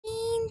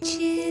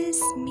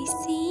Angel's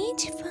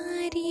message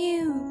for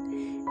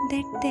you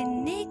that the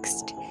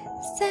next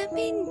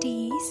 7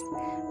 days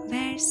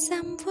where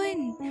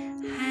someone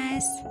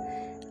has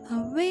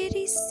a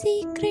very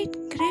secret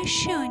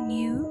crush on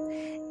you,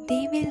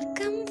 they will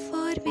come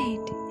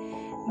forward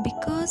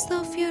because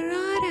of your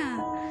aura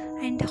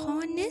and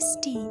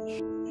honesty.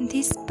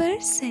 This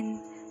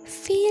person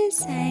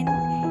feels an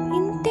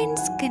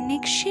intense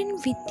connection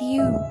with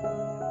you.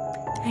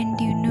 And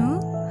you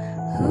know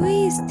who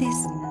is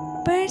this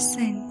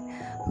person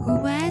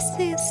who has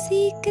a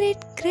secret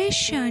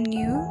crush on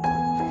you?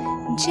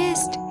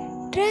 Just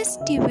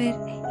trust your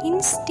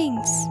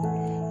instincts,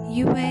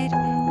 your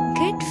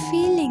gut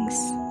feelings.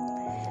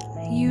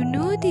 You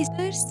know this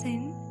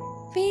person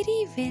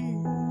very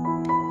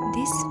well.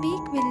 This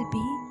week will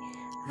be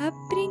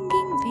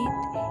upbringing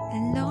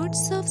with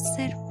lots of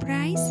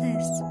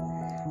surprises.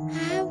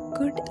 Have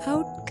good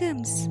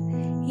outcomes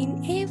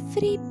in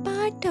every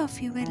part of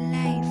your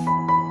life,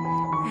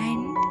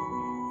 and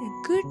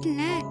good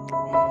luck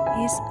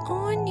is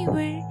on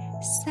your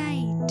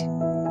side.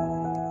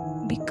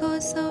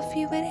 Because of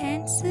your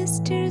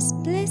ancestors'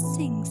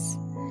 blessings,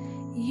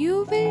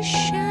 you will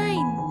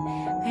shine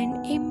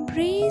and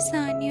embrace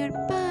on your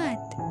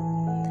path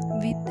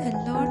with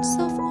lots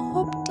of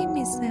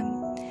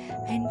optimism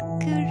and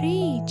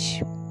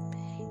courage.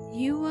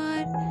 You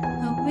are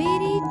a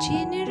very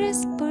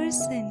generous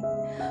person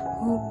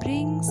who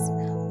brings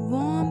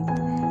warmth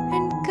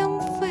and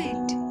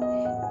comfort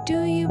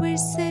to your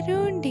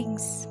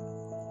surroundings.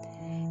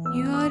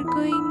 You are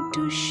going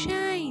to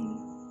shine.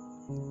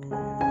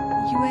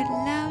 Your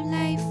love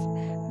life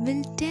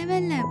will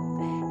develop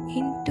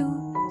into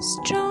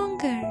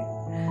stronger.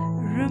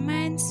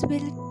 Romance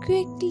will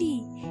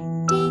quickly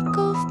take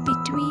off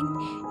between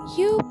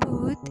you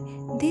both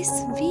this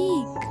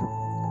week.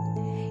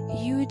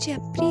 Huge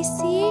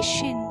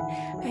appreciation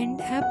and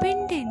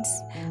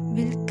abundance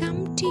will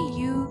come to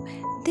you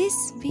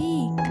this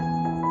week.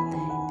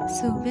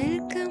 So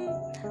welcome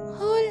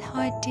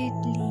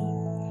wholeheartedly.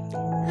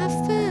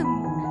 Affirm,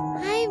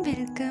 I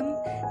welcome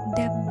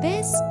the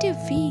best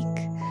week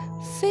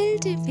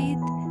filled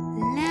with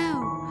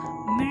love,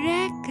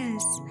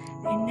 miracles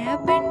and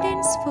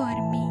abundance for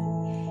me.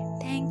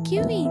 Thank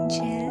you,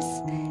 angels.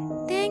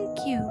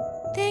 Thank you.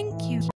 Thank you.